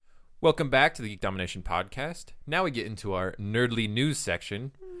Welcome back to the Geek Domination podcast. Now we get into our nerdly news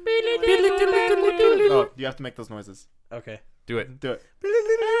section. Oh, you have to make those noises. Okay. Do it. Do it.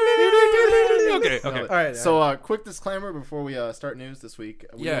 Okay. All right. So, quick disclaimer before we start news this week.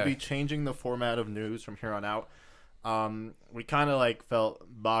 We're going to Yeah. be changing the format of news from here on out. We kind of felt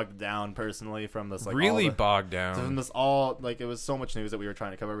bogged down personally from this. Really bogged From down. this it was so much news that we were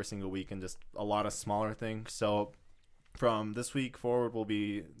trying to cover every single week and just a lot of smaller things. So, from this week forward, we'll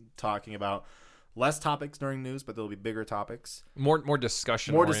be talking about less topics during news, but there'll be bigger topics. More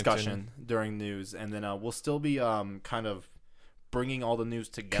discussion. More oriented. discussion during news, and then we'll still be kind of bringing all the news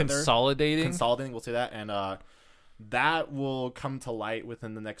together. Consolidating. We'll say that, and that will come to light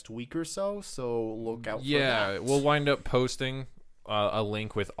within the next week or so. So look out for that. Yeah, we'll wind up posting a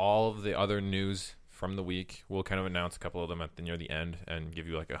link with all of the other news from the week. We'll kind of announce a couple of them near the end and give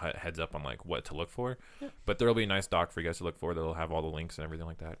you a heads up on what to look for. Yeah. But there'll be a nice doc for you guys to look for. That'll have all the links and everything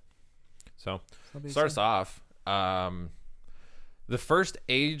like that. So start us off. The first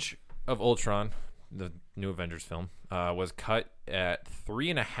Age of Ultron, the new Avengers film, was cut at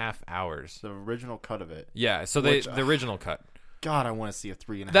 3.5 hours. The original cut of it. Yeah, so the original cut. God, I want to see a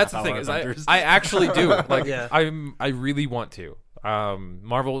 3.5. That's the thing Avengers. I actually do. Yeah. I really want to.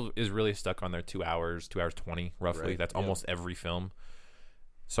 Marvel is really stuck on their 2 hours, 2 hours 20 roughly. Right, That's yeah. almost every film.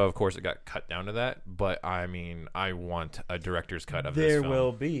 So of course it got cut down to that. But I mean, I want a director's cut of this There film.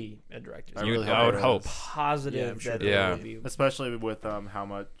 will be a director's I cut. really I would there hope. is. Positive Yeah, I'm sure that there there will will be. Especially with how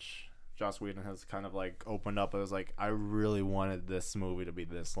much Joss Whedon has kind of opened up. It was I really wanted this movie to be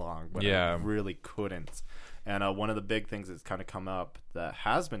this long, but Yeah. I really couldn't. And one of the big things that's kind of come up that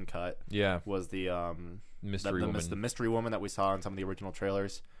has been cut Yeah, was the mystery woman. the mystery woman that we saw in some of the original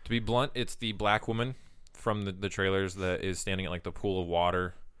trailers. To be blunt, it's the black woman from the trailers that is standing at the pool of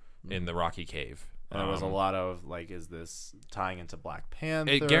water in the rocky cave. And there was a lot of is this tying into Black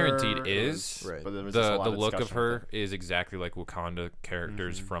Panther? It guaranteed is. Right. But there was just a The lot of look of discussion her with it. is exactly like Wakanda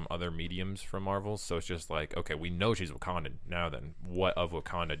characters from other mediums from Marvel. So it's just okay, we know she's Wakandan. Now then, what of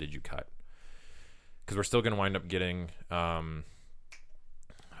Wakanda did you cut? Because we're still going to wind up getting I'm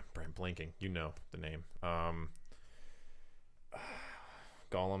blanking. You know the name.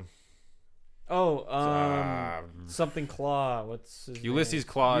 Gollum. Something Claw. What's his Ulysses name?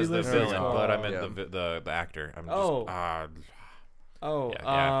 Claw is the Ulysses villain, Claw. but I meant the actor. I'm just,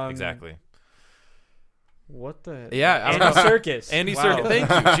 yeah, exactly. What the? Yeah, Andy Serkis. Andy Wow. Serkis. Thank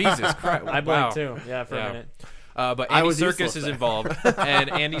you, Jesus Christ. I blanked too. Yeah, for a minute. But I Andy was Serkis useless is there. involved, and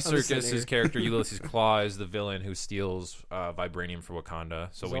Andy sitting Serkis' here. character Ulysses Claw is the villain who steals vibranium for Wakanda.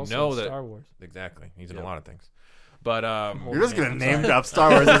 So He's we also know in that Star Wars. exactly he's in a lot of things. But You're just gonna name drop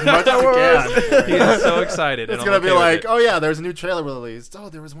Star Wars as much as you can. he is so excited. It's and gonna I'm be okay with it. oh yeah, there's a new trailer released. Oh,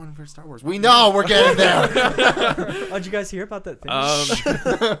 there was one for Star Wars. We know we're getting there. Oh, did you guys hear about that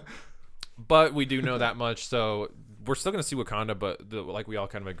thing? But we do know that much, so we're still going to see Wakanda. But like we all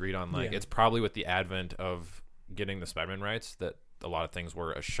kind of agreed on, it's probably with the advent of getting the Spider-Man rights that a lot of things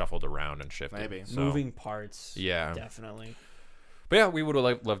were shuffled around and shifted. Maybe. So, Moving parts. Yeah. Definitely. But yeah, we would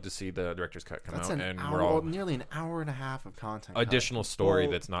have loved to see the director's cut come That's out, an and hour, we're all nearly an hour and a half of content. additional story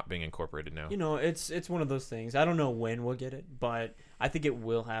Well, that's not being incorporated now. You know, it's one of those things. I don't know when we'll get it, but I think it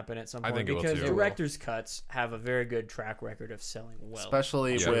will happen at some I point think it will because too. director's cuts have a very good track record of selling well.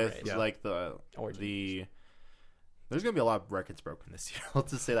 Especially Yeah. with Yeah. the there's gonna be a lot of records broken this year.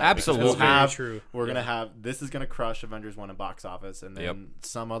 Let's just say that. Absolutely. Because true. We're gonna have this is gonna crush Avengers 1 in box office, and then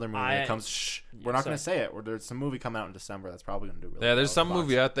some other movie that comes. We're not gonna say it. There's some movie coming out in December that's probably gonna do really. Yeah, there's well some at the box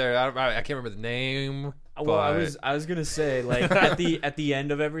movie out there. I can't remember the name. Well, but I was gonna say at the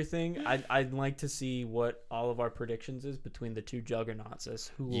end of everything, I'd like to see what all of our predictions is between the two juggernauts as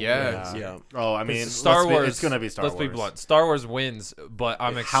who will Yeah. win. Yeah. Oh, I mean, Star Wars. It's gonna be Star Wars. Let's be blunt. Star Wars wins, but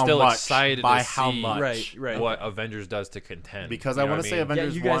I'm How still much? excited By to how see much? Right. what Avengers does to contend. Because You I know want what to say mean? Yeah,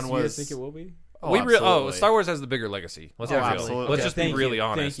 Avengers you guys 1 was. think it will be? Absolutely. Star Wars has the bigger legacy. Let's be real. absolutely. Let's Okay. just be Thank really you.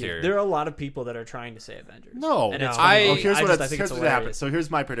 honest Thank you. here. There are a lot of people that are trying to say Avengers. No, And it's I- funny. here's I what just- I it's, think here's it's what happened. hilarious. So here's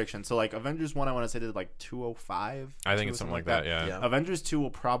my prediction. So Avengers 1, I want to say did 205. I think it's something like that. Yeah. Avengers 2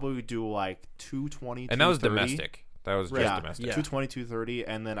 will probably do 220. And that was 230. domestic. That was just Yeah, domestic. Yeah. 220, 230,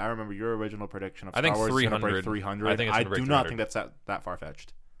 and then I remember your original prediction of I think Star Wars is gonna 300. break 300. I think it's I gonna break do not 300. think that's that far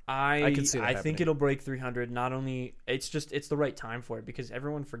fetched. I can see that think happening. it'll break 300. Not only it's the right time for it because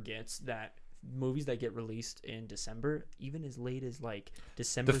everyone forgets that movies that get released in December, even as late as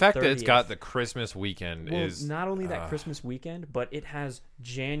December. The fact 30th, that it's got the Christmas weekend is not only that Christmas weekend, but it has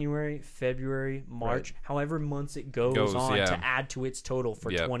January, February, March, however months it goes on yeah. to add to its total for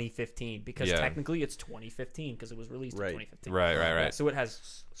Yep. 2015 because Yeah. technically it's 2015 because it was released in Right. 2015. Right. So it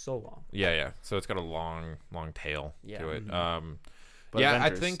has so long. Yeah. So it's got a long tail Yeah. to it. But yeah,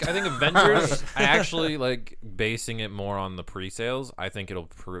 Avengers. I think Avengers. I actually like basing it more on the pre-sales. I think it'll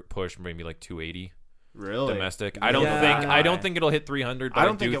push maybe like 280 really domestic. Yeah. I don't think it'll hit 300. But I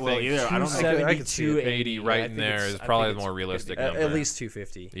don't think it will either. I don't think 270, could see it. 80 right in there is probably the more realistic number. At least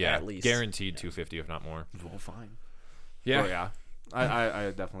 250. Yeah, at least guaranteed 250 if not more. well, fine. Yeah, Oh, yeah.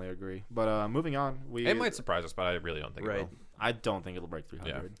 I definitely agree. But moving on, it might surprise us, but I really don't think it will. I don't think it'll break 300.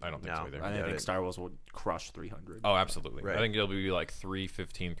 Yeah, I don't think so either. I think Star Wars will crush 300. Oh, absolutely. Right. I think it'll be like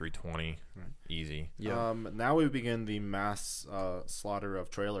 315, 320, easy. Yeah. Now we begin the mass slaughter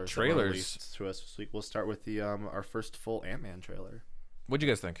of trailers. that were Trailers. released to us this week. We'll start with the our first full Ant-Man trailer. What'd you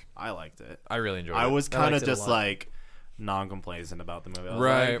guys think? I liked it. I really enjoyed it. I was I kind liked of it a just lot. like non-complacent about the movie. I was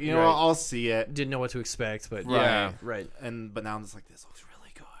Right, like, you know, right. I'll see it. Didn't know what to expect, but Yeah. right. But now I'm just like, this looks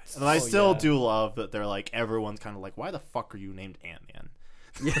really good. And I still do love that they're like, everyone's kind of like, why the fuck are you named Ant-Man?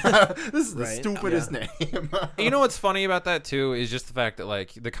 Yeah. This is the Right. stupidest name. You know what's funny about that too is just the fact that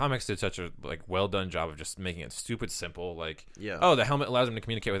like the comics did such a like well done job of just making it stupid simple. Like, Yeah. oh, the helmet allows him to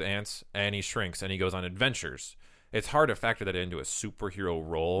communicate with ants, and he shrinks, and he goes on adventures. It's hard to factor that into a superhero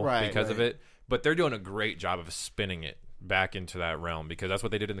role because of it, but they're doing a great job of spinning it back into that realm because that's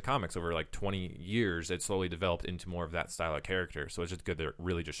what they did in the comics over like 20 years. It slowly developed into more of that style of character, so it's just good they're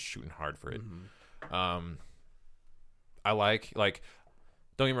really just shooting hard for it. I like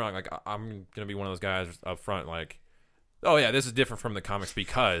don't get me wrong, like I'm gonna be one of those guys up front like, oh yeah, this is different from the comics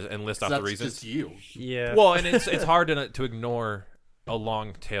because, and list off the reasons. Just you. Yeah. Well, and it's hard to ignore a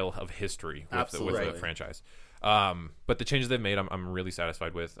long tail of history with Absolutely. the franchise. But the changes they've made, I'm really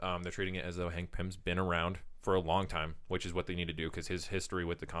satisfied with. They're treating it as though Hank Pym's been around for a long time, which is what they need to do because his history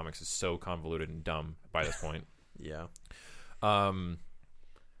with the comics is so convoluted and dumb by this point. Yeah.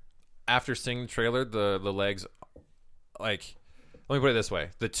 After seeing the trailer, the legs, like, let me put it this way: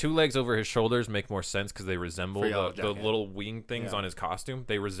 the two legs over his shoulders make more sense because they resemble the little wing things on his costume.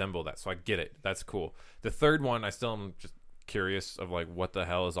 They resemble that, so I get it. That's cool. The third one, I still am just curious of like what the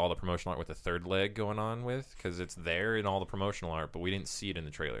hell is all the promotional art with the third leg going on with, because it's there in all the promotional art, but we didn't see it in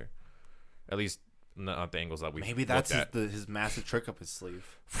the trailer. At least not the angles that we Maybe that's his massive trick up his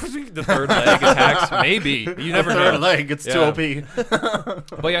sleeve. the third leg attacks. Maybe you never know. Third leg, it's too OP.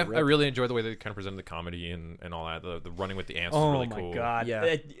 But yeah, I really enjoyed the way they kind of presented the comedy and all that. The running with the ants was really cool. Oh my god!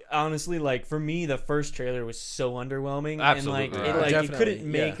 Yeah. Honestly, like for me, the first trailer was so underwhelming, Absolutely. and like Definitely, you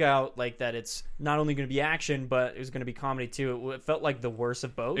couldn't make out like that. It's not only going to be action, but it was going to be comedy too. It felt like the worst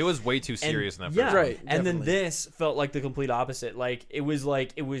of both. It was way too serious in that yeah, first Right. one. And then definitely. this felt like the complete opposite. Like it was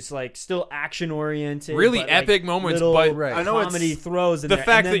like still action oriented, Really but, epic moments, little but Right. I know comedy throws. In the there.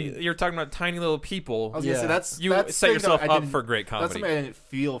 fact and that then, you're talking about tiny little people, I was gonna say Yeah. that's you that's set the thing yourself that I up didn't- for great That's comedy. something I didn't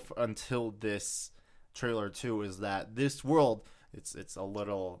feel until this trailer too. Is that this world? It's a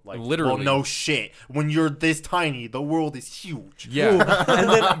little like Literally. Well, no shit. When you're this tiny, the world is huge. Yeah. and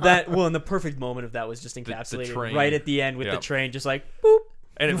then and the perfect moment of that was just encapsulated train. right at the end with the Yep. train, just like boop.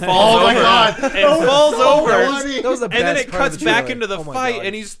 And it Oh falls my over. god! It falls over. That was the And then best it part of cuts the back trailer. into the Oh my fight, God.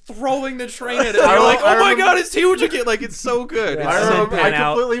 and he's throwing the train at it. And you're like, I oh my remember- god, it's huge again! Like it's so good. Yeah. It's I so remember. good. I pan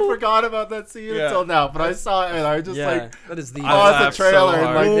out. completely forgot about that scene Yeah. until now, but I saw it and I was just Yeah. like, That is the I paused the laughed so trailer and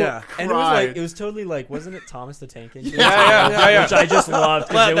hard. like, Yeah. And it was totally like, wasn't it Thomas the Tank Engine? Yeah. Which I just loved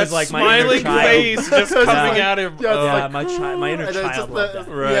because it That was like my inner smiling child. face just coming Yeah. out of. Yeah, it's Yeah, like, my inner and then it's child just loved the- that.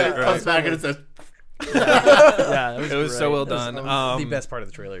 Right, yeah, it right. comes back and it says, Yeah, It was so well done. the best part of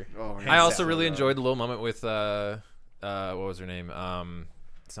the trailer. oh, I also really enjoyed the little moment with what was her name?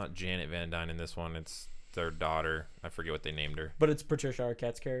 It's not Janet Van Dyne in this one. It's their daughter. I forget what they named her. But it's Patricia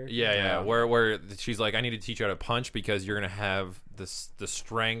Arquette's character. Yeah. Where she's like, I need to teach you how to punch because you're gonna have the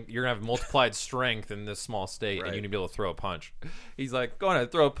strength. You're gonna have multiplied strength in this small state, and Right. you need to be able to throw a punch. He's like, go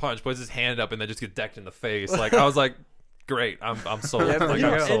ahead, throw a punch. Puts his hand up, and then just gets decked in the face. Like I was like, great. I'm sold. Yeah, Like, you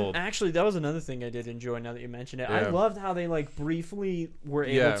I'm go. sold. And actually, that was another thing I did enjoy. Now that you mention it, Yeah. I loved how they like briefly were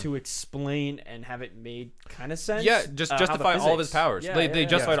able Yeah. to explain and have it made kind of sense. Yeah, just how the justify all of his physics- powers. Yeah, They yeah,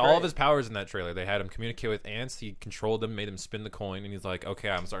 justified it's all of great. his powers in that trailer. They had him communicate with ants. He controlled them, made them spin the coin, and he's like, okay,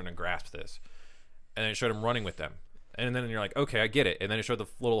 I'm starting to grasp this. And then it showed him running with them. And then you're like, okay, I get it. And then it showed the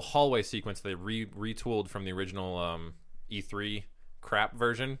little hallway sequence they retooled from the original E3 crap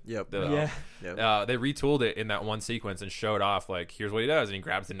version. Yep. Yeah. Yep. They retooled it in that one sequence and showed off, like, here's what he does. And he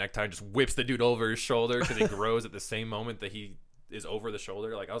grabs the necktie and just whips the dude over his shoulder because he grows at the same moment that he is over the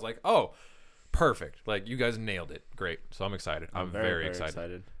shoulder. Like, I was like, oh, perfect. Like, you guys nailed it. Great. So I'm excited. I'm very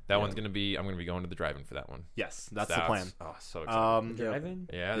excited. That one's going to be, I'm going to be going to the drive-in for that one. Yes, that's the plan. Oh, so excited. Yeah. Drive-in?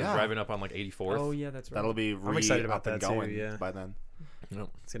 Yeah, they're Yeah. driving up on like 84th. Oh yeah, that's right. That'll be I'm excited about up and that too, going yeah. by then. Yep.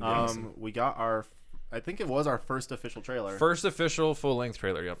 It's gonna be awesome. We got our, I think it was our first official trailer First official full-length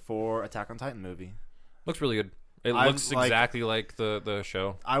trailer. Yep. for Attack on Titan movie. Looks really good. It I'm, looks exactly like the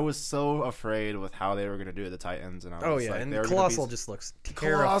show. I was so afraid with how they were going to do the Titans, and I was Oh yeah, like, and they were Colossal gonna be, just looks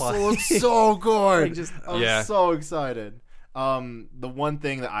Colossal terrifying. looks so good. Like, I was so excited. The one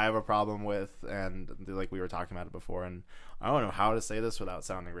thing that I have a problem with, and like we were talking about it before, and I don't know how to say this without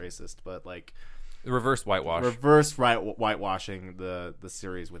sounding racist, but like Reverse whitewashing the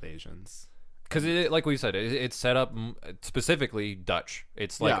series with Asians. because like we said, it's set up specifically Dutch.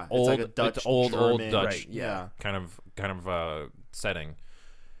 It's like Yeah, old, it's like a Dutch, old German, Dutch, right, yeah. kind of setting.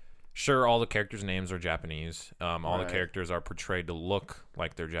 Sure, all the characters' names are Japanese. All the Right. characters are portrayed to look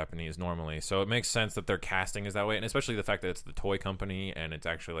like they're Japanese normally, so it makes sense that their casting is that way, and especially the fact that it's the toy company and it's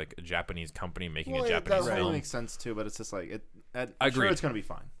actually like a Japanese company making a Japanese that film. makes sense too, but it's just like it. I'm Agreed. sure it's gonna be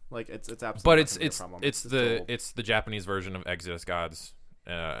fine. Like it's absolutely. But not it's gonna be a problem. it's just the old. it's the Japanese version of Exodus Gods,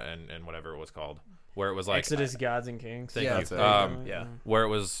 and whatever it was called, where it was like Exodus, Gods and Kings. Thank Yeah, you. that's it. Yeah. Where it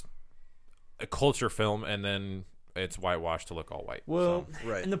was a culture film, and then it's whitewashed to look all white. Well, so.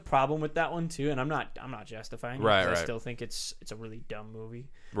 Right. and the problem with that one too, and I'm not justifying it, Right, 'cause right. I still think it's a really dumb movie.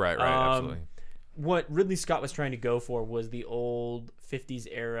 right, absolutely. What Ridley Scott was trying to go for was the old 50s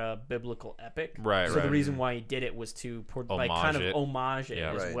era biblical epic. Right, So right. the reason why he did it was to homage it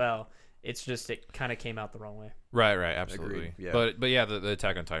Yeah. as Right. well. It's just it kind of came out the wrong way. Right, absolutely. Agreed, yeah. But yeah, the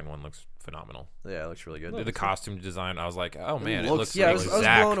Attack on Titan one looks phenomenal. Yeah, it looks really good. The costume design, I was like, oh man, it looks looks Yeah, I was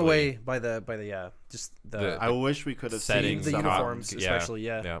exactly blown away by the just the I wish we could have settings, seen the some, uniforms, yeah. especially.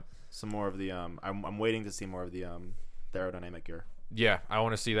 Yeah. some more of the. I'm waiting to see more of the aerodynamic gear. Yeah, I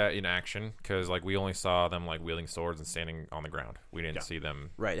want to see that in action because like we only saw them like wielding swords and standing on the ground. We didn't see them.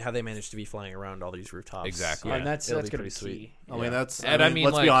 Right, how they managed to be flying around all these rooftops. Exactly. And Yeah. that's It'll going be to be pretty key. I mean, that's. And I mean,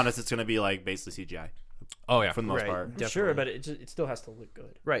 let's like- be honest, it's going to be like basically CGI Oh yeah, for the most Right. part. Sure, Definitely. but it still has to look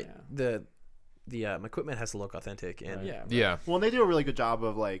good. Right. Yeah. The equipment has to look authentic and Yeah. yeah. Well, and they do a really good job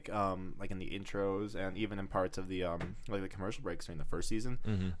of like in the intros and even in parts of the like the commercial breaks during the first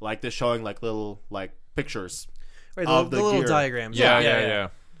season, like they're showing like little like pictures. right, of the the little gear. diagrams. Yeah.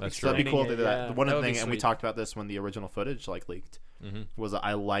 That's So true. that'd be cool if Explaining they did it, that. yeah. One of That the would be things, and we sweet. talked about this when the original footage like leaked, was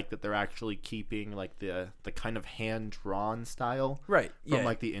I like that they're actually keeping like the kind of hand drawn style Right. from Yeah.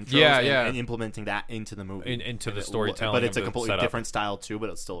 like the intros Yeah, and, yeah. and implementing that into the movie into And the it storytelling but it's of a the completely setup. different style too, but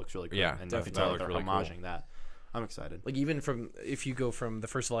it still looks really good. Yeah, and definitely. they're That looked really cool. homaging that. I'm excited. Like even from if you go from the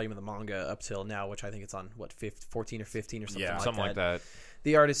first volume of the manga up till now, which I think it's on 14 or 15 or something Yeah. like Something that. like that.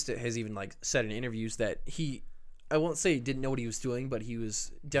 The artist has even like said in interviews that I won't say he didn't know what he was doing, but he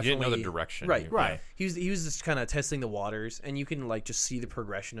was You definitely didn't know the direction. Right, Right. He was just kind of testing the waters, and you can like just see the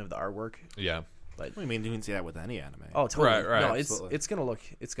progression of the artwork. Yeah. But I mean, you can see that with any anime. oh, totally. Right, No, absolutely. it's gonna look But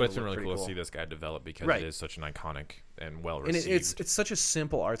gonna it's been look really pretty cool cool to see this guy develop because Right. it is such an iconic and well And received. it's such a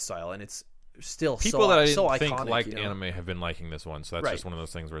simple art style, and it's still People so, that I so didn't think iconic, liked you know? anime have been liking this one, so that's Right. just one of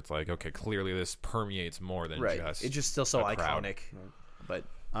those things where it's like, okay, clearly this permeates more than Right, just. it's just still so a crowd. iconic. But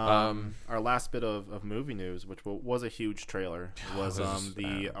Our last bit of movie news, which was a huge trailer, was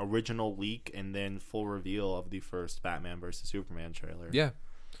the original leak and then full reveal of the first Batman versus Superman trailer. Yeah.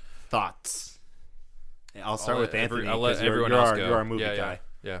 Thoughts? I'll start with Anthony. I'll let 'cause you're- everyone you're else our, go. You're our movie yeah, guy.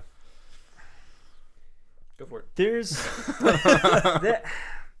 Yeah. Go for it. There's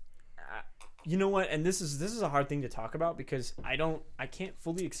you know what, and this is a hard thing to talk about because I can't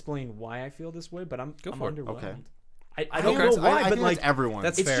fully explain why I feel this way, but I'm Go for it. underwhelmed. Okay. I don't know I why, but think like that's everyone.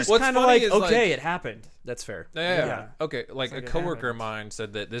 That's it's fair. just What's kind of funny like is, okay, like- it happened. that's fair. Yeah. Yeah. Okay, like a like it coworker of happened. mine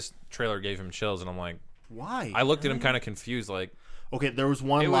said that this trailer gave him chills, and I'm like, Why? I looked at him kind of confused, like, Okay, there was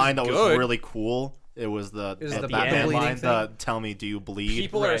one It was line that was good. really cool. It was the Is at the Batman Batman line. bleeding The "Tell me, do you bleed?"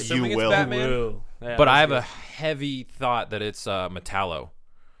 People are Right. assuming You it's will. Batman, Woo. Yeah, but I have that's a heavy thought that it's Metallo.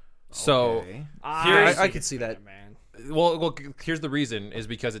 So Okay. good. I could see that. man. Well, here's the reason is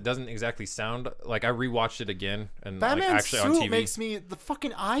because it doesn't exactly sound like I rewatched it again and like, Batman's actually on suit TV. makes me the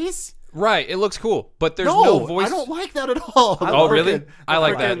fucking eyes. Right, it looks cool, but there's no voice. I don't like that at all. Oh, really? I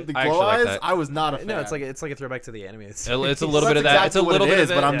like that. The I glow actually like eyes. that. I was not a fan. No, it's like a throwback to the anime. It's a little That's bit of that. It's a exactly little what bit it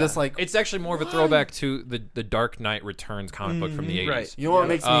of is, but I'm that. just like, It's actually more of a throwback to the Dark Knight Returns comic book from the 80s. Right. you know what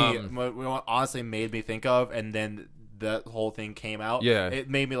makes me Um, what honestly made me think of, and then that whole thing came out. Yeah. it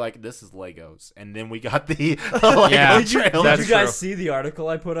made me like, this is Legos, and then we got the Lego Yeah. trailer. That's Did you guys true. see the article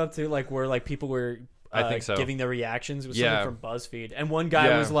I put up too? Like where like people were I think so. giving their reactions with Yeah. something from BuzzFeed, and one guy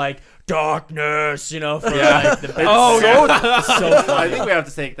Yeah. was like darkness, you know, for Yeah. like the so I think we have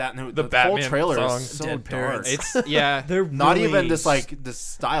to take that. The whole Batman trailer song, is so Dead dark. Parents. It's yeah. they're Not really even this like this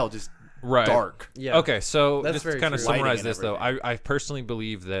style, just Right. dark. Yeah. Okay, so That's just to very kind of true. summarize Lighting and this, though, I personally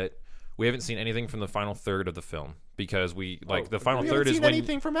believe that we haven't seen anything from the final third of the film because the final We third haven't is seen when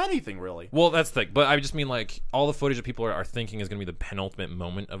anything from anything really. well, that's the thing. But I just mean like all the footage that people are thinking is going to be the penultimate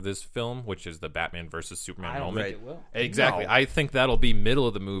moment of this film, which is the Batman versus Superman I don't moment. think it will. Exactly. No. I think that'll be middle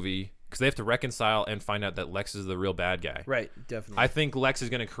of the movie because they have to reconcile and find out that Lex is the real bad guy. Right, definitely. I think Lex is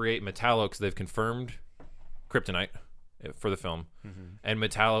going to create Metallo because they've confirmed Kryptonite for the film, and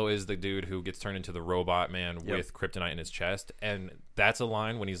Metallo is the dude who gets turned into the robot man with Kryptonite in his chest, and that's a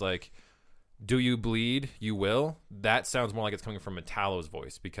line when he's like, "Do you bleed? You will." That sounds more like it's coming from Metallo's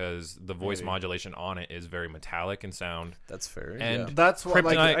voice because the voice modulation on it is very metallic in sound, That's fair. and That's what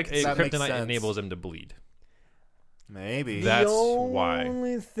Kryptonite, that makes Kryptonite sense. enables him to bleed. Maybe. That's the why.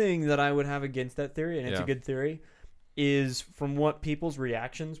 only thing that I would have against that theory, and it's a good theory, is from what people's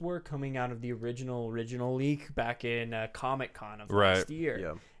reactions were coming out of the original leak back in Comic-Con of last year.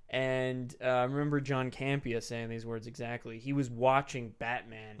 Yeah. And I remember John Campea saying these words exactly. He was watching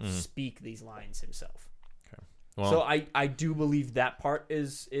Batman speak these lines himself. Well, So I do believe that part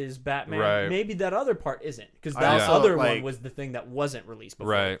is Batman. Right. Maybe that other part isn't, because I that also, other like- one was the thing that wasn't released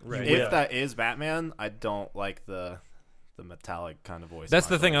before. Right. If that is Batman, I don't like the metallic kind of voice. that's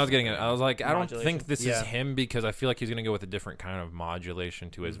the thing I was getting at. I was like, I don't Modulation. think this is Yeah. him because I feel like he's going to go with a different kind of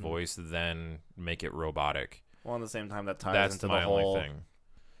modulation to his voice than make it robotic. Well, at the same time, that ties That's into my the only whole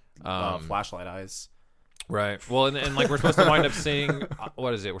thing. flashlight eyes. Right. Well, and like we're supposed to wind up seeing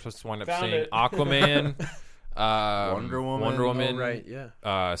what is it? We're supposed to wind up Found seeing it. Aquaman, Wonder Woman. Woman, right, yeah.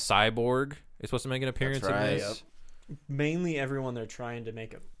 Cyborg is supposed to make an appearance right. in this. Mainly everyone they're trying to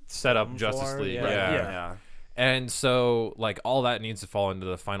make a Set up film Justice for, League. yeah. Yeah. Yeah. And so, like, all that needs to fall into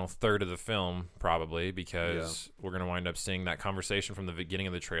the final third of the film, probably, because we're going to wind up seeing that conversation from the beginning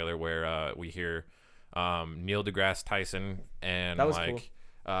of the trailer where we hear Neil deGrasse Tyson and, That was like,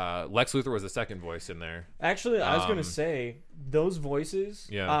 Lex Luthor was the second voice in there. Actually, I was gonna say those voices.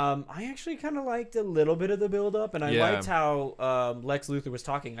 Yeah. I actually kind of liked a little bit of the build up, and I Yeah. liked how Lex Luthor was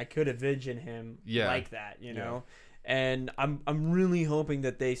talking. I could envision him Yeah. like that, you know. And I'm really hoping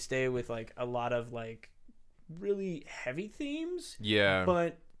that they stay with like a lot of like really heavy themes, Yeah.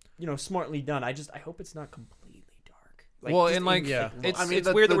 but you know, smartly done. I hope it's not completely dark. well, just and, like, yeah. it's, I mean,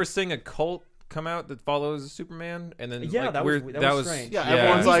 it's weird that we're seeing a cult come out that follows Superman, and then, Yeah, like, that was strange. Yeah, Yeah,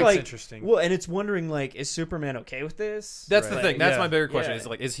 everyone's he's like, interesting. well, and it's wondering like, is Superman okay with this? That's the Right. thing. That's Yeah. my bigger question. Yeah. Is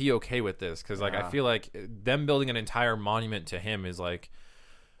like, is he okay with this? Because like, I Yeah. feel like them building an entire monument to him is like,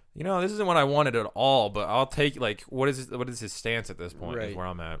 you know, this isn't what I wanted at all. But I'll take like, what is his stance at this point? Is Right. where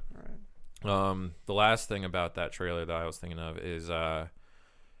I'm at. Right. The last thing about that trailer that I was thinking of is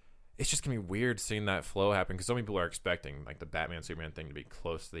it's just gonna be weird seeing that flow happen because so many people are expecting like the Batman Superman thing to be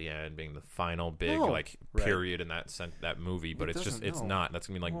close to the end, being the final big like Right. period in that movie. But it's doesn't know. not. That's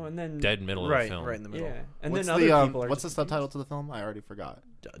gonna be like Well, and then dead middle of the Right, film. right in the middle. Yeah, and what's then other the people are what's the just subtitle to the film? I already forgot.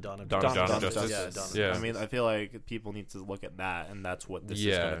 Dawn of Dawn of Justice. Justice. Yeah, Dawn of Yeah. I mean, I feel like people need to look at that, and that's what this is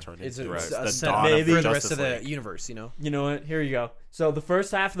Yeah. going to turn It's into. a, Right. a The set dawn of maybe for the rest Justice of the League. universe, you know? You know what? Here you go. So the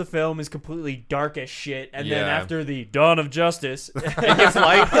first half of the film is completely dark as shit, and then Yeah. after the Dawn of Justice, It gets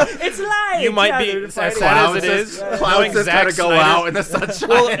light. it's light. You might Yeah, be they're as fighting. sad as it is. Clouds Knowing just Zack gotta go Snyder- out in the sunshine.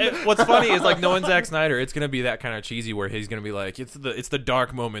 Well, what's funny is like knowing Zack Snyder, it's gonna be that kind of cheesy where he's gonna be like, it's the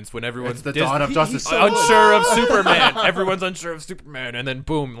dark moments when everyone's It's the dawn of justice. unsure of Superman. Everyone's unsure of Superman, and then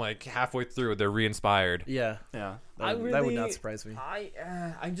boom, like halfway through, they're re-inspired. Yeah. Yeah. I That would really- not surprise me.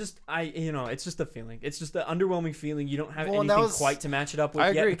 you know, it's just a feeling. It's just an underwhelming feeling. You don't have Well, and that anything was- quite to match it up with I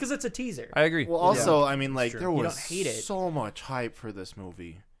yet agree. because it's a teaser. I agree. Well, also, I mean, like, true. there You was don't hate it. so much hype for this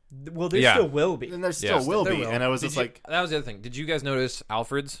movie. Well, there Yeah. still will be. And there still Yes. will There be. will. And I was Did just you- like, that was the other thing. Did you guys notice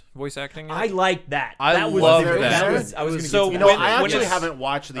Alfred's voice acting? yet? I like that. I that was love that. that. Was, I was gonna So get you to know, that. when- I when actually it's- haven't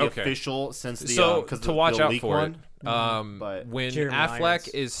watched the Okay. official since the So because to watch the out leak for one. it, But when Jeremy Affleck Irons.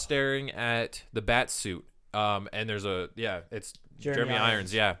 is staring at the bat suit, and there's it's Jeremy Jeremy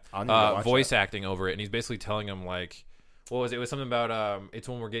Irons, yeah, I'll need to watch voice acting over it, and he's basically telling him like, what was it? It was something about it's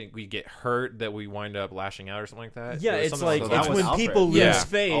when we get hurt that we wind up lashing out or something like that. Yeah, It was it's something like So that it's was when Alfred. people lose Yeah.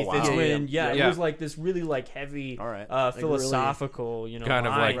 faith. Oh, wow. It's Yeah, when yeah. it was like this really like heavy, All right. philosophical, you know, kind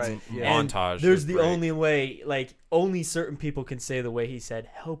of like lines. Right, yeah. And montage. There's It's the great. only way, like only certain people can say the way he said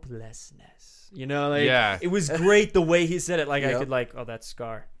helplessness. You know, like Yeah. it was great the way he said it. Like I Yep. could like, oh, that's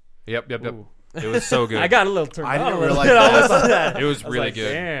Scar. Yep. Ooh. It was so good. I got a little turned I on. didn't a little realize bit. that. I was like- It was I really like,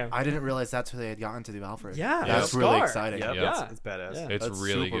 good. Damn. I didn't realize that's who they had gotten to do Alfred. Yeah, That's Scar. really exciting. Yep. Yeah. It's badass. Yeah. It's That's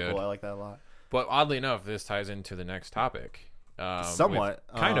really super good. cool. I like that a lot. But oddly enough, this ties into the next topic. Somewhat,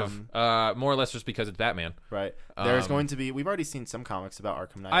 kind of, more or less, just because it's Batman. Right. There's Um, going to be. We've already seen some comics about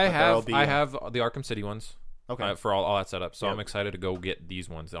Arkham Knight. I but there'll have be, I have the Arkham City ones. Okay. For all that setup. So Yep. I'm excited to go get these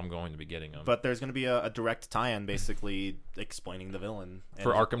ones. I'm going to be getting them. But there's going to be a direct tie-in, basically explaining the villain and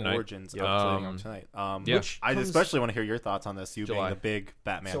For Arkham Knight. origins of Arkham Knight. Yeah. Which I especially want to hear your thoughts on this. You July. being the big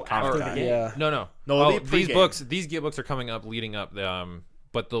Batman So comic after guy. the game? Yeah. No. No, it'll be these pre-game. books are coming up, leading up.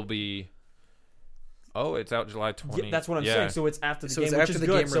 But they'll be. Oh, it's out July 20. Yeah, that's what I'm saying. So it's after the So game, it's which after is the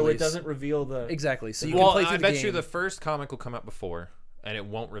good. game So it release. doesn't reveal the Exactly. So you Well, can play I through the bet game. you the first comic will come out before, and it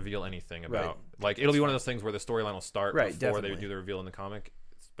won't reveal anything about. Right. Like it'll be one of those things where the storyline will start Right, before definitely. they do the reveal in the comic,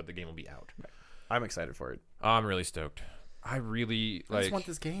 but the game will be out. I'm excited for it. I'm really stoked. I really I like. just want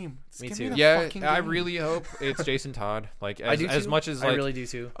this game. Just Me give too. the Yeah, fucking I game. really hope it's Jason Todd. Like I do as too. much as like, I really do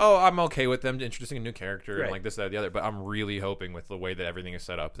too. oh, I'm okay with them introducing a new character and Right. like this, that, the other. But I'm really hoping with the way that everything is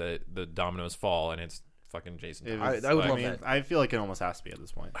set up that the dominoes fall and it's fucking Jason It Todd. was- I would love mean, that. I feel like it almost has to be at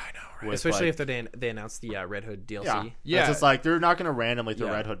this point. I know, right? With, Especially like, if they announced the Red Hood DLC. Yeah, Yeah. It's just like they're not going to randomly throw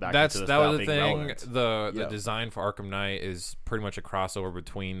Yeah. Red Hood back That into this was without the being thing. relevant. The Yeah. design for Arkham Knight is pretty much a crossover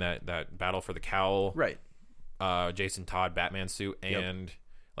between that battle for the cowl, Right. Jason Todd Batman suit, and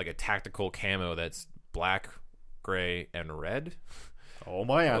like a tactical camo that's black, gray, and red. Oh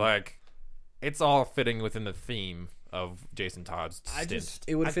my! Like it's all fitting within the theme of Jason Todd's stint.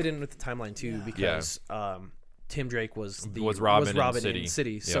 It would fit in with the timeline too because Tim Drake was Robin in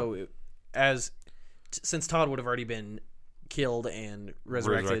City. Yep. So since Todd would have already been killed and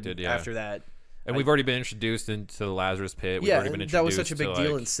resurrected yeah. after that. And we've already been introduced into the Lazarus Pit. We've already been that was such a introduced big to,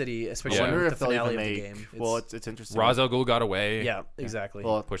 deal like, in City, I especially wonder with if the they'll finale even of the make. game. Well, it's interesting. Ra's al Ghul got away. Yeah, exactly.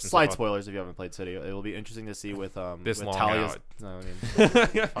 Well, Pushing slight stuff up. spoilers if you haven't played City. It will be interesting to see with This with long Talia's. out. No, I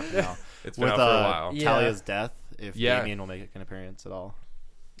mean, fucking hell. It's been With out for a while. Yeah. Talia's death, if Yeah. Damien will make an appearance at all.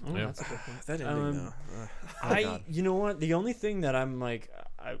 Oh, Yeah. that's a good point. That ending, though. God. You know what? The only thing that I'm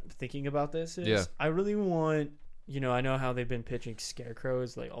thinking about this is Yeah. I really want. I know how they've been pitching Scarecrow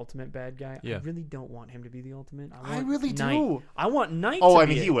as like ultimate bad guy. Yeah. I really don't want him to be the ultimate. I really Knight. do. I want Knight. Oh, to I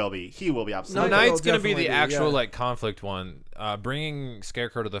be mean, it. he will be. He will be No, absolutely. Knight's will going to be definitely the be, actual yeah. like conflict one. Bringing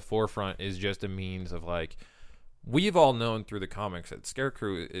Scarecrow to the forefront is just a means of like we've all known through the comics that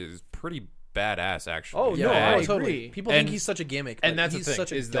Scarecrow is pretty badass actually. Oh, Yeah, no, I totally. agree. People And- think he's such a gimmick, and but that's he's the thing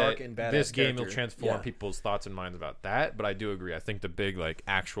such a is dark that and badass this game will character. transform Yeah. people's thoughts and minds about that. But I do agree. I think the big like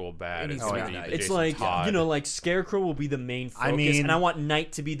actual bad It is needs going to to be be Knight. the It's Jason like Todd. like Scarecrow will be the main focus, I mean- and I want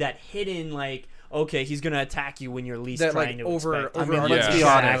Knight to be that hidden like. Okay, he's gonna attack you when you're least That, like, trying to over- expect. over I mean, let's Yeah. be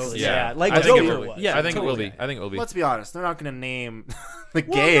Exactly. honest. Yeah, like I think it Joker will. was. Yeah, I think it will totally. be. I think it will be. Let's be honest. They're not going to name the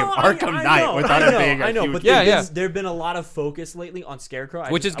Well, game no, Arkham I Knight know, without I it know, being a I know, huge. but Yeah, there's been a lot of focus lately on Scarecrow,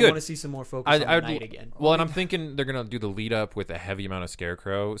 Which is I good. want to see some more focus on Knight again. Well, and I'm thinking they're gonna do the lead up with a heavy amount of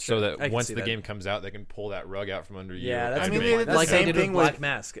Scarecrow, so I that can once see the that. game comes out, they can pull that rug out from under you. Yeah, that's I a mean, good they point. did the Like same they did with thing Black with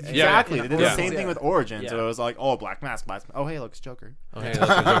Mask. Exactly. They did Yeah. the same thing with Origins. Yeah. So it was like, oh, Black Mask. Oh, hey, look, it's Joker. Oh, hey, that's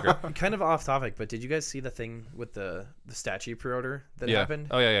the Joker. Kind of off topic, but did you guys see the thing with the statue pre-order that Yeah. happened?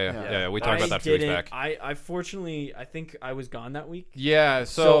 Oh yeah. We talked I about that a few weeks didn't- back. I fortunately, I think I was gone that week, Yeah.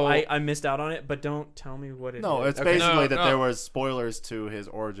 so I missed out on it. But don't tell me what it No, is. it's Okay. basically No, that no. there was spoilers to his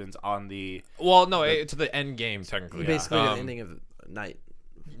origins on the. Well, no, to the end game technically. Basically, the Um, ending of Night.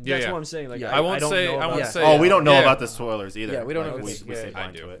 Yeah, That's yeah. what I'm saying. Like, Yeah. I won't don't say. know I about won't Yeah. say. Oh, we don't know yeah. about the spoilers either. Yeah, we don't know Like, if it's- we stay I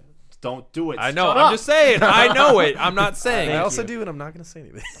blind do. to it. Don't do it. I know. Shut I'm up. just saying. I know it. I'm not saying. I Thank also you. do, and I'm not going to say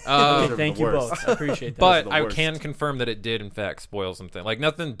anything. Okay, the thank you worst. both. I appreciate that. But the I worst. can confirm that it did in fact spoil something. Like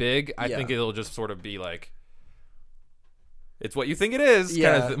nothing big. I Yeah. think it'll just sort of be like, it's what you think it is.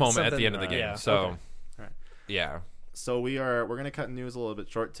 Yeah, kind of the moment at the something- end of the game. yeah, So, okay. Alright. yeah. So we're gonna cut news a little bit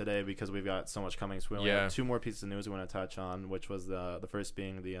short today because we've got so much coming. So we only Yeah. have two more pieces of news we want to touch on, which was the first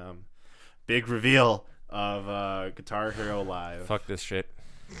being the big reveal of Guitar Hero Live. Fuck this shit.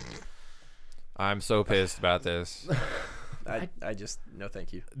 I'm so pissed about this. I just no,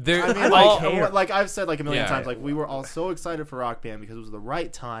 thank you. There, I mean, all- like I've said like a million Yeah. times, like we were all so excited for Rock Band because it was the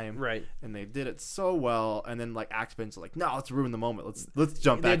right time, Right. and they did it so well. And then like Activision's like, no, let's ruin the moment. Let's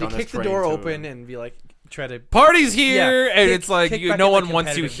jump They back had to on kick this the train door to- open and be like, try to. party's here, Yeah, and kick- it's like kick you, back no in one the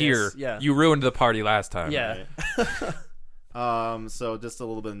wants you competitiveness. here. Yeah. You ruined the party last time. Yeah. So just a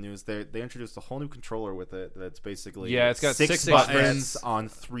little bit of news. They introduced a whole new controller with it. That's basically Yeah, it's got six buttons buttons. on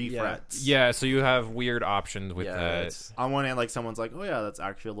 3 Yeah. frets. Yeah, so you have weird options with Yeah, that. it's- On one hand, like someone's like, "Oh yeah, that's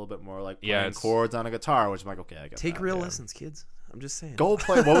actually a little bit more like Yeah, playing it's- chords on a guitar," which I'm like, "Okay, I get Take that." real Yeah. lessons, kids. I'm just saying. Go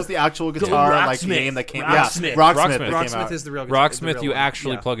play. What was the actual guitar like Rocksmith. game that came? Rocksmith. Yeah, Rocksmith. Rocksmith. that came Rocksmith out. is the real. Rocksmith, the real you one.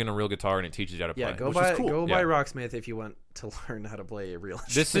 actually Yeah. plug in a real guitar and it teaches you how to play. Yeah, go which buy is cool. go Yeah. buy Rocksmith if you want to learn how to play a real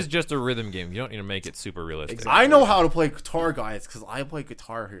instrument. This is just a rhythm game. You don't need to make it super realistic. Exactly. I know how to play guitar, guys, because I play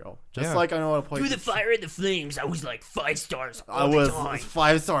Guitar Hero. Just like I know how to play. Through the fire and the flames, I was like 5 stars. I was a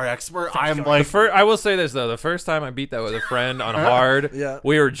 5-star expert. I'm like, I will say this though: the first time I beat that with a friend on hard,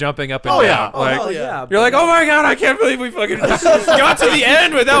 we were jumping up and down. You're like, oh my god, I can't believe we fucking got to the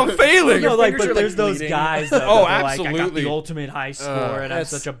end without failing. No, like, but there's those guys. That oh, that absolutely! Like, I got the ultimate high score, and I'm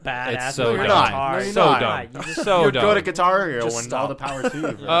such a badass. It's so with dumb. guitar. So dumb. you're dumb. good at Guitar Hero, Just and stop. all the power to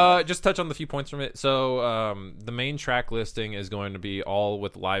you. Bro. Just touch on the few points from it. So the main track listing is going to be all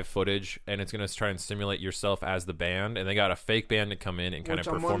with live footage, and it's going to try and simulate yourself as the band. And they got a fake band to come in and kind of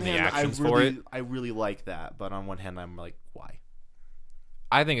perform the actions for it. I really like that, but on one hand, I'm like, why?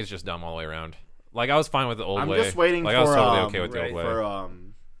 I think it's just dumb all the way around. Like, I was fine with the old way. I'm just waiting like, for I was totally okay with the old way. for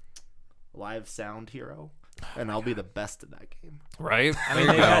Live Sound Hero, and I'll be the best at that game. Right? I mean,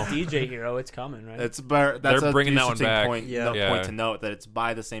 they got DJ Hero. It's coming, right? That's They're bringing that one interesting back. Point, Yeah. point to note that it's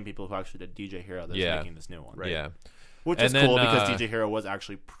by the same people who actually did DJ Hero that's making this new one. Right. Yeah. Which And is then, cool because DJ Hero was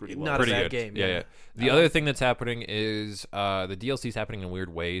actually pretty well. Not a Pretty bad good. game. Yeah. The other thing that's happening is the DLC is happening in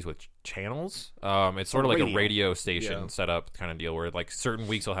weird ways with channels. It's sort of like a radio station setup kind of deal where like certain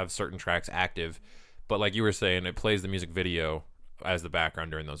weeks will have certain tracks active, but like you were saying, it plays the music video as the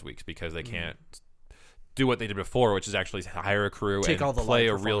background during those weeks because they can't do what they did before, which is actually hire a crew Take and all the play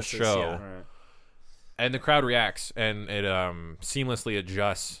a live real performances, show. yeah. Right. And the crowd reacts, and it seamlessly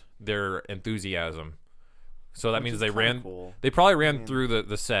adjusts their enthusiasm. So that means they Cool. They probably ran through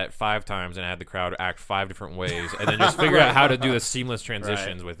the set 5 times and had the crowd act 5 different ways, and then just figure out how to do the seamless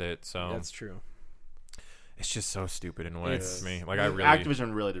transitions with it. So That's true. it's just so stupid in a way It's- to me. Like I really,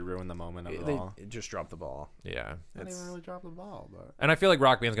 Activision really did ruin the moment of it all. They just dropped the ball. yeah. They didn't even really drop the ball, but And I feel like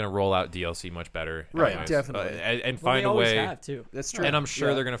Rock Band's gonna roll out DLC much better, Right, anyways. definitely. And Well, find they a always way. have too. That's true. And I'm sure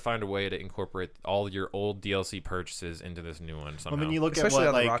Yeah. they're gonna find a way to incorporate all your old DLC purchases into this new one somehow. I mean, you look especially at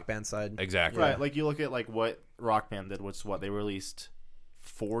on what the like Rock Band side. exactly. right, like you look at like what Rock Band did, which is what they released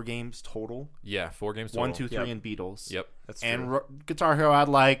 4 games total. Yeah, 4 games total. 1, 2, 3, Yep. and Beatles. Yep. That's And true. Guitar Hero had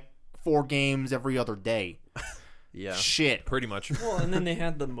like 4 games every other day. Yeah. Shit. Pretty much. Well, and then they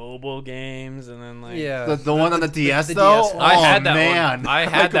had the mobile games, and then like Yeah. The one on the DS the though. DS one. I Oh, had that man. one. I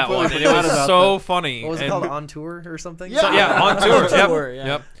had that one, and it completely was forgot about so that. funny. What was it And- called? On Tour or something? Yeah. So, yeah, on tour. Yep. Tour, yeah.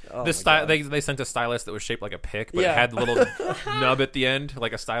 Yep. Oh The my style God. they sent a stylus that was shaped like a pick, but Yeah. it had the little nub at the end,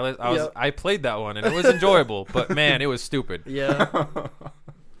 like a stylus. Yep. I played that one and it was enjoyable, but man, it was stupid. Yeah.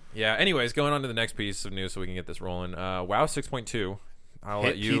 Yeah. Anyways, going on to the next piece of news so we can get this rolling. WoW 6.2. I'll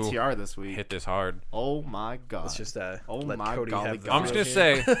let Hit you PTR this week. hit this hard. Oh my god. Let's just Oh let my Cody golly have the God. I'm just gonna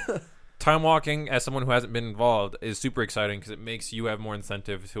say, time walking as someone who hasn't been involved is super exciting because it makes you have more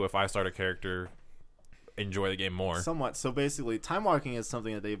incentive to, if I start a character, enjoy the game more. Somewhat. So basically, time walking is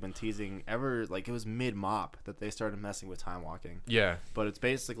something that they've been teasing ever. Like it was mid mop that they started messing with time walking. Yeah. But it's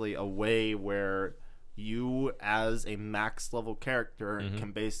basically a way where you, as a max level character,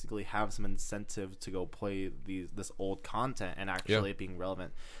 can basically have some incentive to go play this old content and actually it being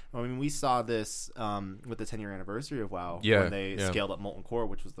relevant. I mean, we saw this with the 10-year anniversary of WoW when they scaled up Molten Core,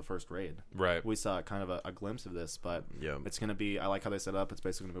 which was the first raid. Right. We saw kind of a glimpse of this, but it's going to be. I like how they set up. It's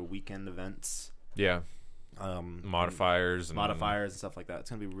basically going to be weekend events. Yeah. Modifiers and stuff like that. It's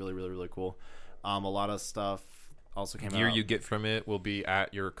gonna be really, really, really cool. A lot of stuff also came gear out. you get from it will be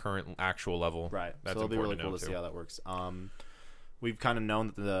at your current actual level. Right. That's so it'll be really important cool to know, see how that works. We've kind of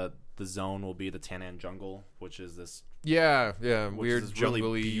known that the zone will be the Tannan Jungle, which is this Yeah, which weird, is this really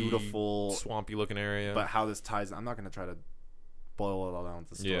jungly, beautiful, swampy looking area. but how this ties. I'm not gonna try to boil it all down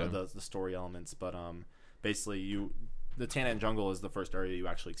with the story elements, but basically the Tannan Jungle is the first area you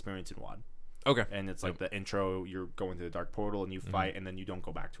actually experience in WoD. Okay. And it's like the intro, you're going through the dark portal and you fight and then you don't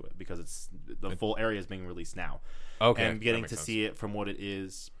go back to it because it's the full area is being released now. Okay. And getting to see it from what it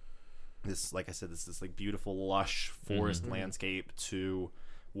is, this, like I said, this like beautiful lush forest landscape to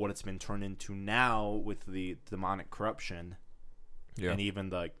what it's been turned into now with the demonic corruption. Yeah. And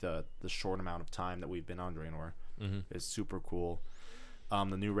even the short amount of time that we've been on Draenor is super cool. The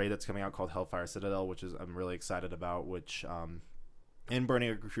new raid that's coming out called Hellfire Citadel, which is I'm really excited about, which in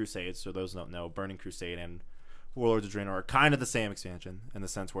Burning Crusade, so those who don't know, Burning Crusade and Warlords of Draenor are kind of the same expansion in the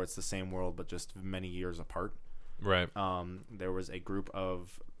sense where it's the same world but just many years apart. Right. There was a group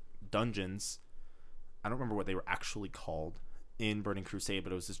of dungeons. I don't remember what they were actually called in Burning Crusade,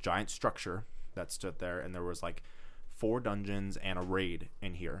 but it was this giant structure that stood there, and there was like 4 dungeons and a raid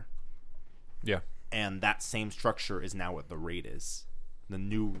in here. Yeah. And that same structure is now what the raid is. The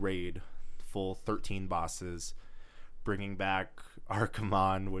new raid, full 13 bosses, bringing back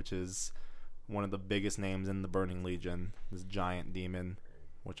Arkham, which is one of the biggest names in the Burning Legion. This giant demon,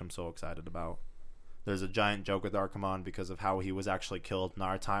 which I'm so excited about. There's a giant joke with Arkham because of how he was actually killed in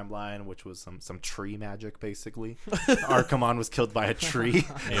our timeline, which was some tree magic, basically. Arkham was killed by a tree.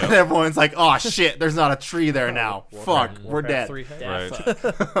 Yep. And everyone's like, oh, shit, there's not a tree there now. Fuck, we're dead.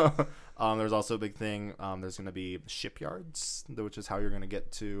 Right. There's also a big thing. There's going to be shipyards, which is how you're going to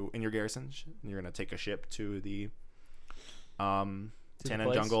get to, in your garrison, you're going to take a ship to the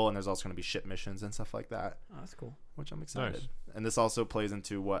Tannin Jungle, and there's also going to be ship missions and stuff like that. Oh, that's cool. Which I'm excited. Nice. And this also plays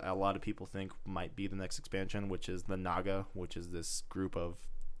into what a lot of people think might be the next expansion, which is the Naga, which is this group of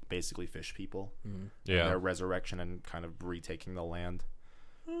basically fish people. Mm. Yeah. Their resurrection and kind of retaking the land.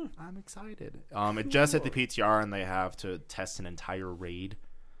 I'm excited. It just hit the PTR, and they have to test an entire raid.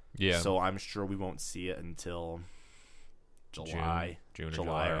 Yeah. So I'm sure we won't see it until July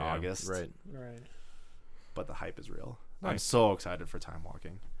or August. Right. But the hype is real. Nice. I'm so excited for time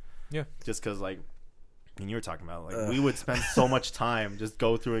walking. Yeah. Just because, like, and you were talking about, like, we would spend so much time just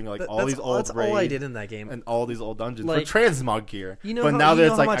go through like all these old That's all I did in that game. and all these old dungeons Like, for transmog gear. You know, but how, now you that know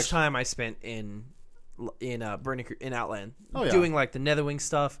it's how like much time I spent in Outland Oh, yeah. doing like the Netherwing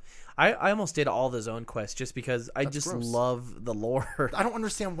stuff. I almost did all the zone quests just because I That's just gross. love the lore. I don't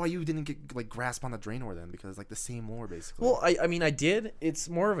understand why you didn't get like grasp on the Draenor then, because it's like the same lore basically. Well, I mean I did. It's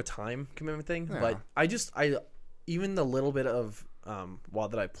more of a time commitment thing, Yeah. but I even the little bit of WoW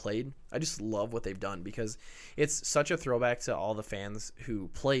that I played, I just love what they've done because it's such a throwback to all the fans who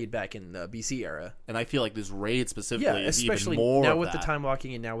played back in the BC era. And I feel like this raid specifically is especially even more now of with that. the time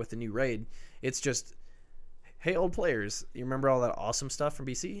walking and now with the new raid. It's just, hey, old players, you remember all that awesome stuff from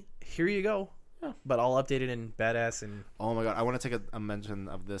BC? Here you go. Yeah. But all updated and badass and Oh my god, I want to take a mention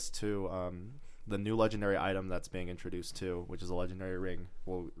of this too. The new legendary item that's being introduced too, which is a legendary ring,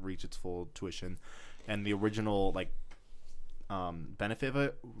 will reach its full tuition. And the original like benefit of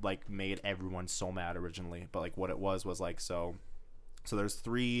it like made everyone so mad originally, but like what it was like so there's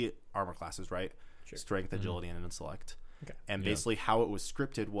 3 armor classes, right? Sure. Strength, agility, and intellect. Okay. And Yeah. basically how it was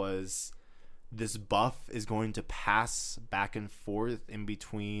scripted was this buff is going to pass back and forth in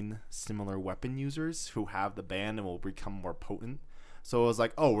between similar weapon users who have the band and will become more potent. So it was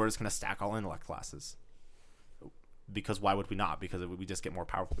like, oh, we're just going to stack all intellect classes. Because why would we not? Because we just get more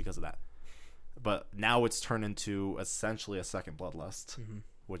powerful because of that. But now it's turned into essentially a second Bloodlust,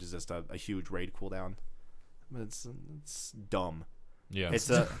 which is just a huge raid cooldown. It's dumb. Yeah. It's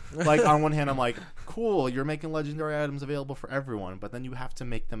like on one hand I'm like, cool, you're making legendary items available for everyone, but then you have to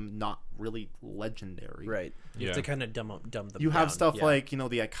make them not really legendary. right. You have Yeah. to kind of dumb them You have down. stuff Yeah. like, the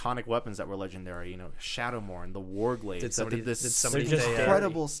iconic weapons that were legendary, Shadowmourne, the Warglaive. Did that did somebody just say,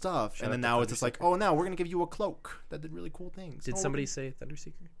 incredible stuff. shout And then out to now Thunder it's just like, oh, now we're going to give you a cloak that did really cool things. Did Oh, somebody say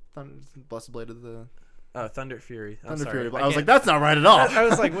Thunderseeker? Blessed Blade of the Thunder Fury. I'm Thunder sorry. Fury. I was like, that's not right at all. I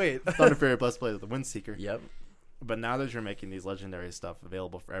was like, wait. Thunder Fury, Blessed Blade of the Windseeker. Yep. But now that you're making these legendary stuff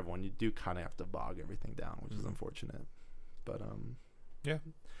available for everyone, you do kind of have to bog everything down, which is unfortunate. But Yeah.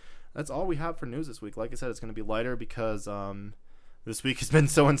 that's all we have for news this week. Like I said, it's going to be lighter because this week has been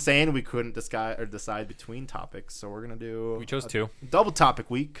so insane we couldn't decide between topics. So we're going to do We chose 2. double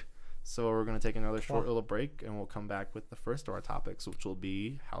topic week. So we're going to take another short little break, and we'll come back with the first of our topics, which will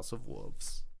be House of Wolves.